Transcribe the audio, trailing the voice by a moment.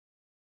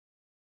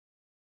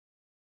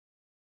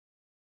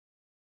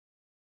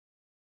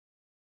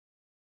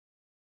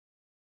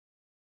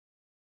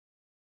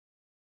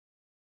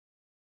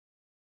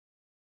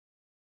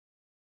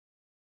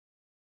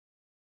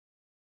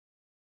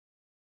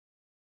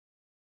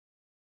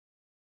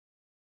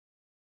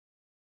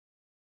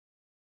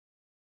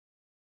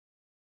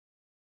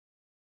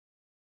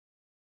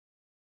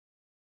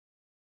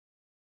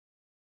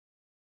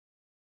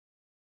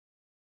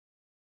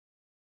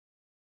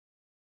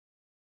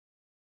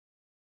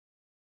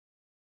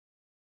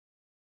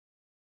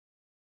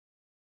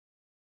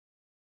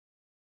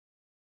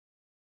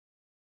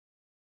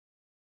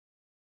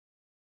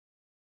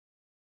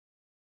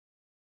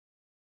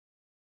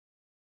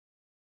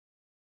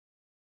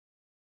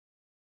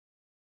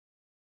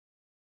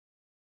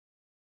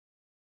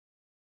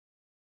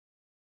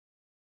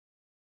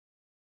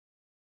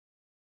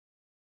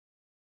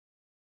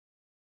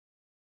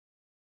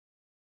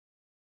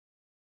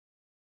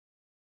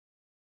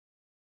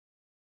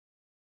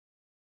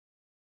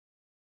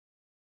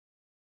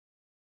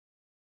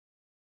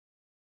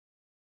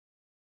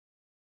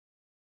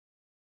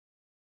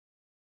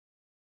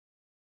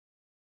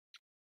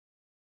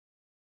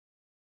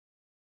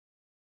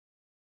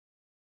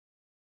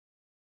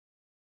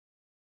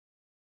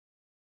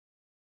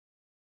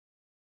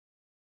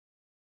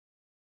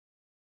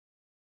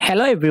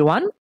Hello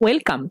everyone,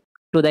 welcome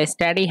to the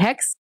Study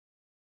Hacks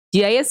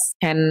GIS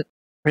and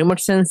Remote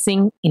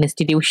Sensing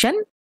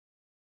Institution.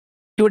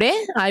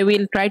 Today I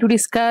will try to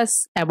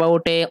discuss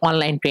about a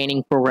online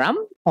training program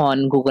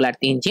on Google Earth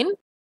Engine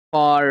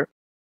for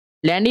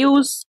land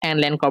use and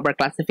land cover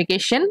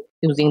classification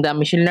using the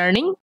machine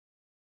learning.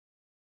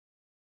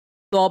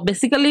 So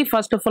basically,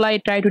 first of all, I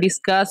try to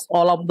discuss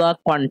all of the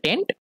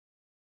content,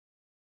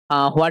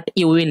 what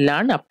you will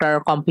learn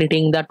after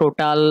completing the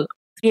total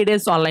 3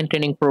 days online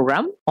training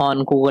program on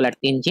Google Earth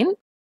Engine.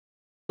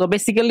 So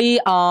basically,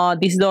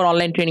 this is our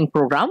online training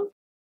program.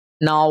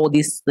 Now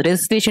this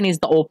registration is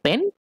the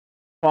open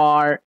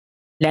for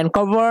land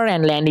cover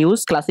and land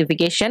use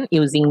classification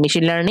using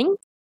machine learning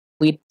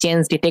with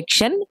change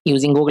detection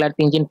using Google Earth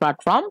Engine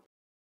platform.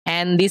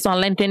 And this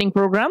online training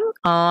program,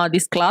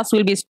 this class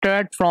will be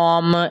started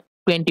from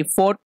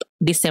 24th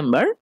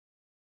December.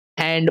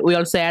 And we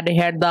also add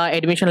here the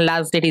admission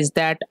last date is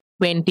that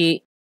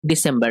 20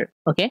 December.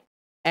 Okay.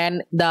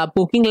 And the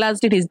booking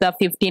last date is the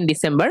 15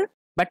 December.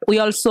 But we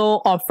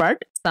also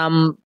offered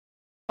some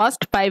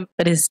first 5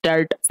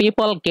 registered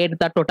people get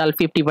the total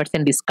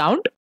 50%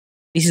 discount.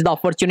 This is the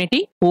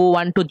opportunity who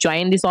want to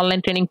join this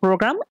online training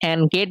program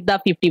and get the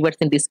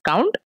 50%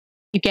 discount.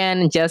 You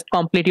can just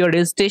complete your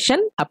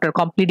registration. After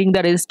completing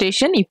the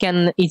registration, you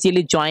can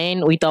easily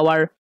join with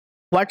our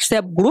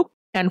WhatsApp group.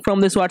 And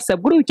from this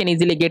WhatsApp group, you can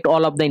easily get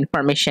all of the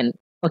information.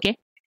 Okay.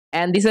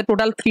 And this is a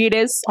total 3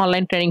 days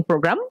online training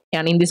program.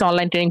 And in this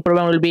online training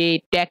program will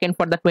be taken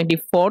for the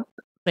 24th,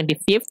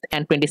 25th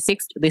and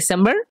 26th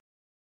December.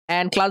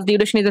 And class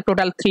duration is a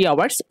total 3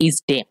 hours each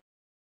day.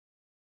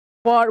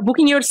 For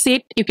booking your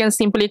seat, you can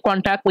simply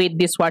contact with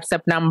this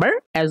WhatsApp number,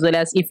 as well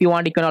as if you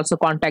want, you can also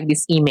contact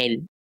this email.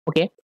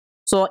 Okay.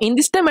 So in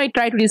this time, I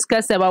try to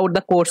discuss about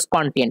the course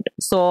content.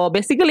 So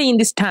basically in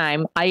this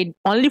time, I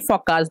only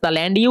focus the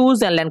land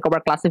use and land cover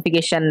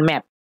classification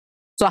map.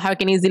 So how you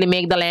can easily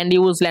make the land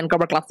use land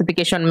cover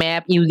classification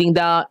map using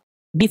the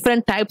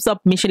different types of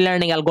machine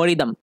learning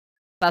algorithm,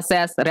 such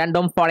as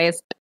random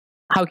forest,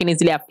 how you can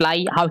easily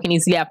apply, how you can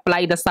easily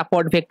apply the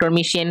support vector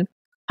machine,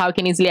 how you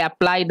can easily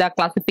apply the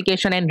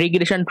classification and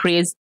regression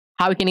trees,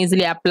 how you can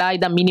easily apply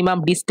the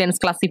minimum distance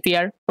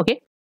classifier.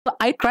 Okay. So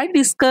I try to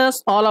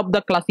discuss all of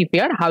the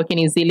classifier, how you can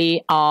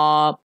easily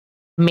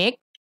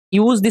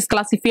use this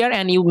classifier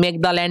and you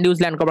make the land use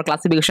land cover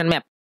classification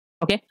map.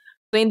 Okay.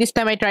 So in this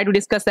time, I try to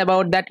discuss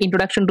about that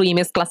introduction to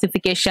image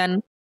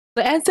classification.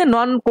 So as a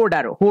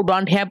non-coder who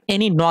don't have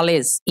any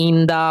knowledge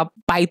in the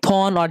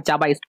Python or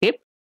JavaScript,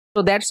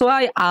 so that's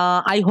why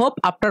I hope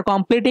after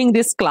completing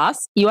this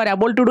class, you are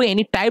able to do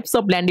any types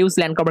of land use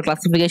land cover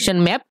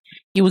classification map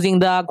using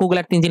the Google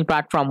Earth Engine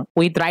platform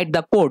with write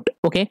the code.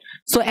 Okay.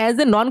 So as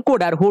a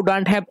non-coder who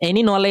don't have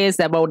any knowledge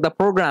about the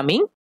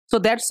programming, so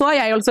that's why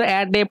I also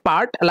add a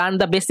part, learn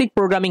the basic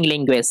programming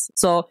language.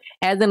 So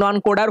as a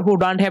non-coder who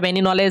don't have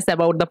any knowledge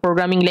about the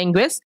programming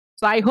language,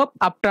 so I hope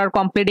after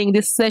completing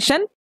this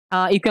session,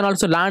 you can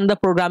also learn the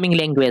programming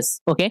language.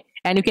 Okay.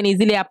 And you can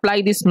easily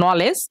apply this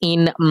knowledge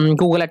in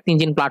Google Earth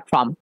Engine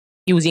platform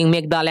using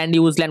make the land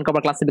use land cover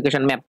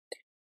classification map.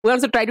 We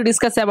also try to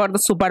discuss about the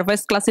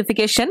supervised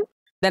classification,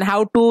 then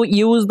how to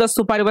use the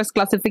supervised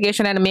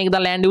classification and make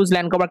the land use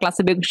land cover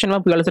classification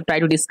map. We also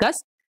try to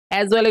discuss,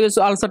 as well as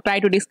also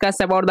try to discuss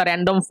about the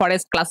random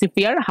forest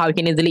classifier, how you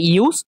can easily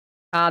use.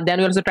 Then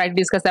we also try to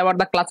discuss about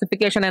the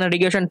classification and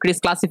regression trees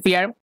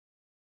classifier,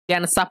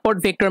 then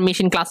support vector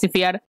machine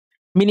classifier,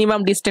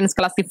 minimum distance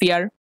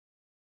classifier,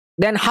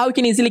 then how you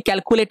can easily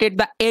calculate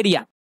the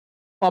area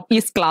of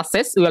each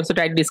classes. We also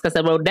try to discuss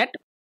about that.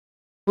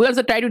 We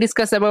also try to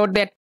discuss about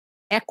that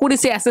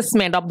accuracy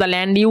assessment of the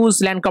land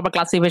use land cover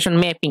classification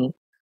mapping.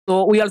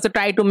 So we also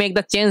try to make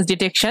the change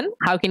detection,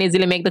 how you can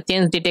easily make the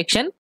change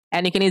detection,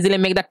 and you can easily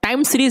make the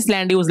time series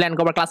land use land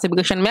cover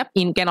classification map.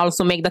 You can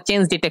also make the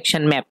change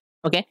detection map.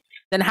 Okay.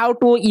 Then how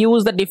to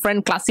use the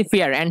different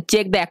classifier and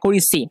check the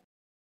accuracy.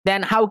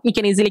 Then how you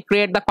can easily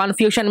create the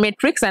confusion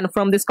matrix, and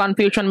from this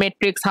confusion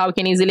matrix, how you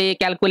can easily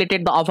calculate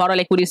the overall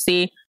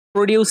accuracy,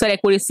 producer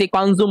accuracy,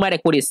 consumer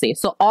accuracy.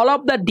 So all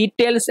of the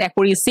details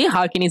accuracy,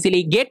 how you can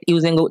easily get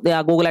using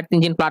the Google Earth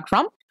Engine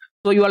platform.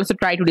 So you also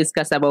try to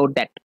discuss about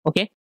that.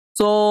 Okay.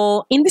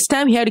 So in this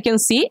time here, you can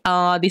see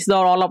these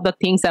are all of the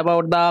things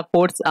about the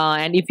course.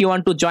 And if you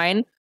want to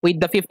join with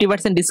the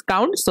 50%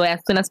 discount, so as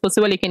soon as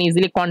possible, you can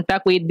easily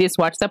contact with this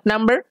WhatsApp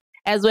number,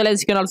 as well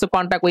as you can also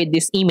contact with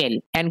this email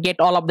and get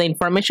all of the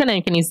information, and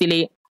you can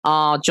easily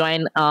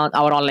join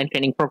our online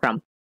training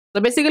program.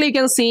 So basically, you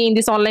can see in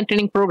this online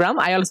training program,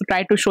 I also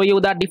try to show you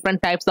the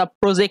different types of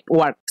project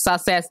work,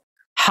 such as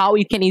how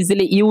you can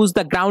easily use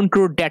the ground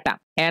truth data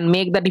and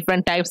make the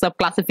different types of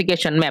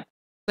classification map.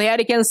 So here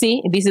you can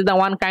see this is the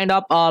one kind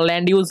of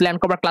land use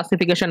land cover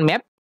classification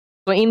map.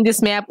 So in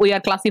this map, we are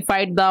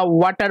classified the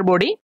water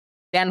body,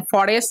 then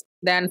forest,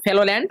 then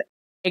fallow land,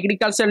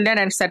 agricultural land,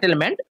 and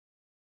settlement.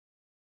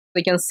 So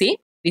you can see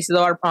this is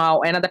our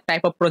another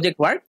type of project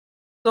work.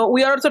 So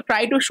we are also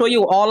try to show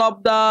you all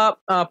of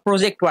the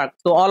project work.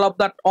 So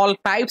all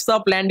types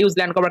of land use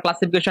land cover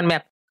classification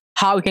map,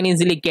 how you can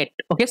easily get.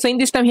 Okay, so in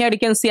this time here you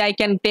can see I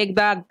can take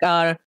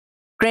the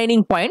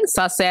training points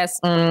such as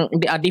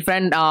a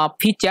different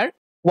feature: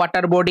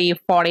 water body,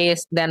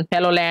 forest, then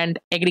fallow land,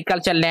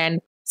 agriculture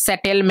land,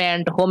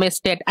 settlement,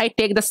 homestead. I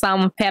take the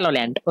some fallow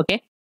land.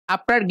 Okay,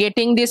 after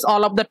getting this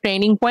all of the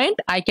training point,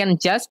 I can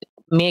just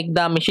make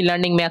the machine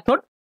learning method,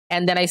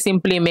 and then I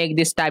simply make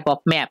this type of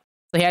map.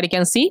 So here you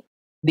can see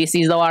this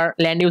is our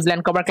land use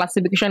land cover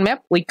classification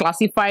map. We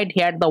classified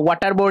here the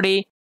water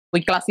body,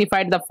 we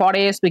classified the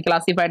forest, we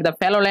classified the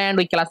fallow land,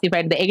 we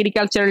classified the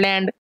agriculture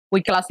land,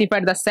 we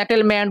classified the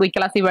settlement, we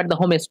classified the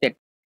homestead.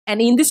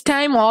 And in this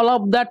time, all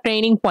of the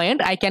training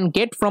point I can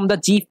get from the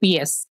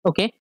GPS.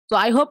 Okay, so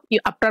I hope you,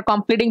 after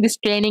completing this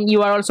training,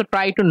 you are also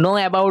try to know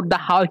about the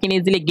how you can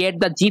easily get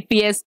the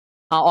GPS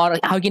or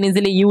how you can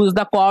easily use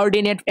the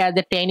coordinate as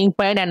a training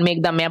point and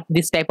make the map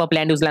this type of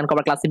land use land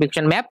cover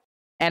classification map,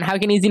 and how you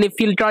can easily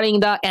filtering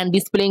the and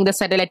displaying the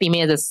satellite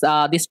images,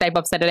 this type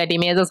of satellite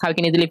images, how you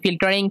can easily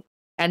filtering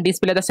and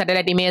display the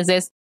satellite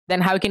images.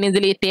 Then how you can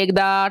easily take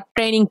the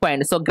training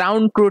point, so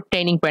ground truth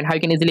training point, how you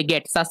can easily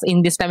get. So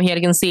in this time here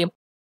you can see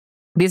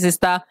this is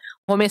the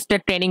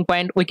homestead training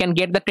point. We can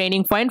get the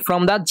training point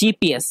from the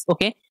GPS.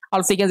 Okay,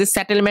 also you can see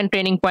settlement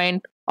training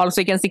point,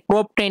 also you can see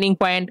crop training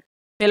point,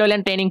 fallow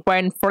land training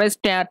point, forest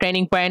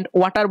training point,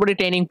 water body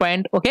training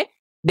point. Okay,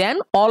 then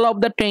all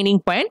of the training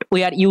point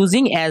we are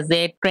using as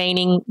a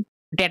training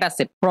data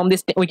set. From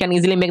this we can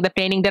easily make the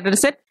training data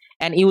set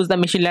and use the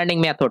machine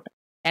learning method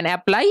and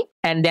apply,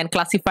 and then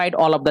classified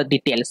all of the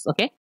details.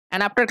 Okay,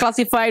 and after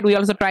classified we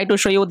also try to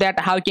show you that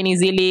how you can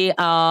easily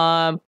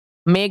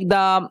make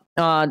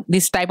the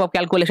this type of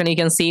calculation. You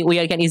can see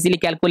we can easily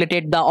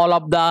calculate the all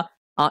of the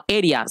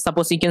area.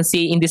 Suppose you can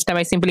see in this time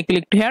I simply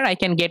click here, I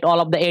can get all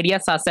of the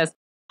areas such as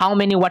how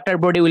many water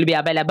body will be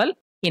available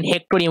in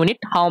hectare unit,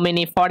 how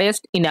many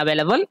forest in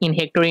available in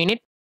hectare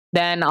unit,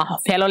 then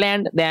fallow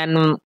land,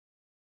 then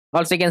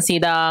also you can see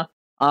the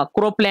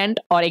crop land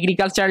or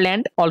agriculture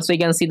land, also you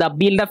can see the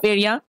build up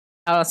area,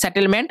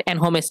 settlement and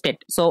homestead.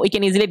 So we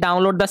can easily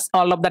download this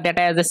all of the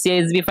data as a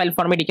CSV file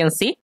format, you can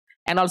see,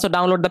 and also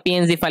download the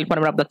PNG file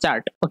format of the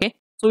chart. Okay,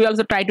 so we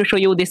also try to show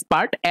you this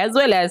part, as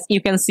well as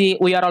you can see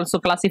we are also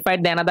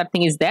classified. The another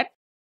thing is that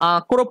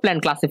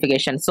cropland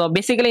classification. So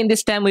basically in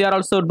this time we are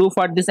also do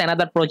for this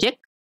another project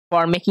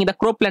for making the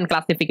cropland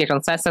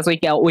classification, such as we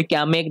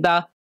can make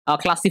the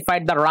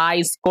classified the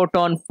rice,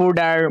 cotton,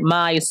 fodder,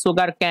 maize,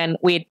 sugarcane,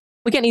 wheat.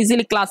 We can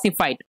easily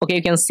classify it. Okay,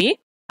 you can see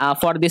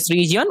for this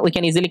region we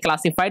can easily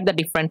classify the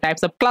different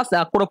types of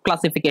crop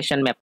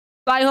classification map.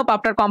 So I hope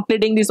after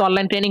completing this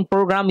online training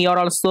program you are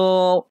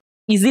also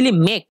easily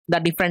make the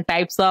different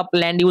types of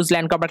land use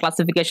land cover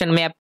classification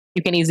map.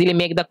 You can easily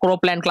make the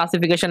cropland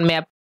classification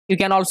map. You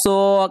can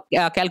also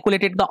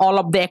calculate it all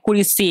of the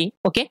accuracy.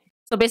 Okay,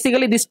 so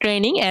basically this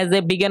training as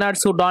a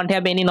beginners who don't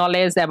have any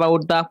knowledge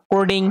about the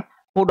coding,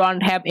 who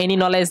don't have any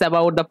knowledge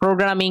about the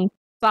programming.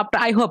 So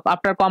I hope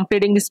after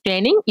completing this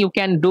training you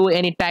can do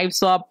any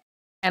types of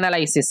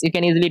analysis. You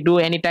can easily do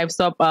any types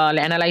of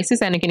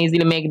analysis, and you can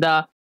easily make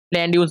the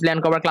land use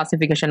land cover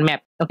classification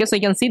map. Okay, so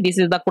you can see this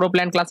is the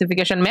cropland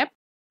classification map.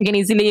 You can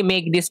easily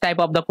make this type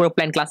of the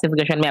cropland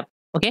classification map.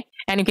 Okay,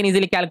 and you can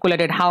easily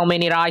calculate it how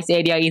many rice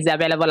area is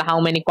available, how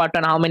many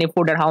cotton, how many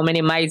fodder, how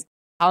many maize,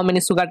 how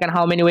many sugarcane,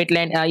 how many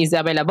wetland is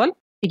available.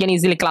 You can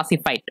easily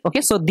classify it.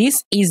 Okay, so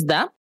this is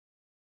the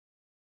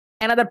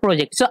another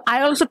project. So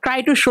I also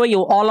try to show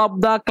you all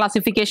of the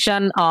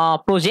classification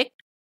project,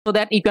 so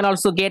that you can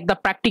also get the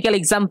practical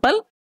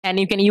example and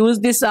you can use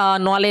this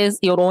knowledge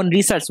your own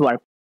research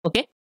work.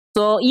 Okay,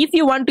 so if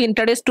you want to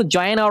interest to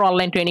join our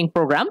online training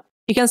program,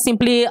 you can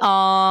simply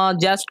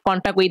just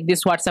contact with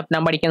this WhatsApp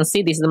number. You can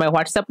see this is my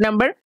WhatsApp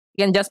number.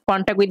 You can just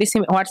contact with this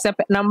WhatsApp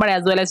number,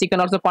 as well as you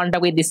can also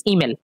contact with this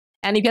email.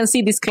 And you can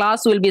see this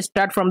class will be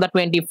start from the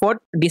 24th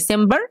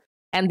December,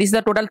 and this is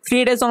the total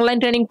 3 days online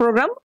training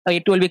program.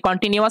 It will be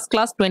continuous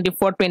class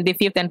 24th,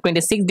 25th and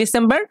 26th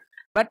December.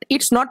 But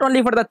it's not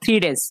only for the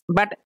 3 days,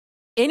 but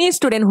any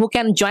student who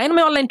can join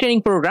my online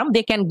training program,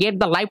 they can get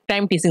the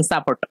lifetime teaching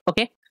support.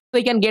 Okay, so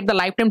you can get the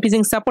lifetime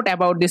teaching support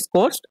about this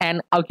course,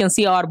 and you can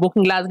see our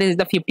booking last day is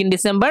the 15th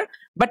December.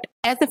 But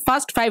as the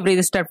first 5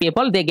 registered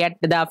people, they get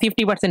the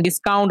 50%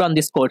 discount on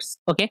this course.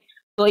 Okay,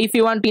 so if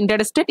you want to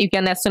interested, you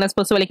can as soon as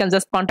possible you can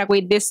just contact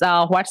with this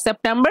WhatsApp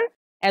number,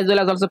 as well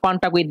as also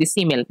contact with this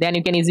email. Then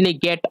you can easily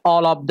get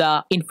all of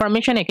the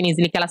information. You can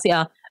easily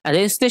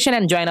registration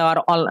and join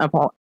our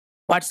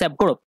WhatsApp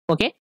group.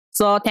 Okay,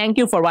 so thank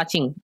you for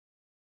watching.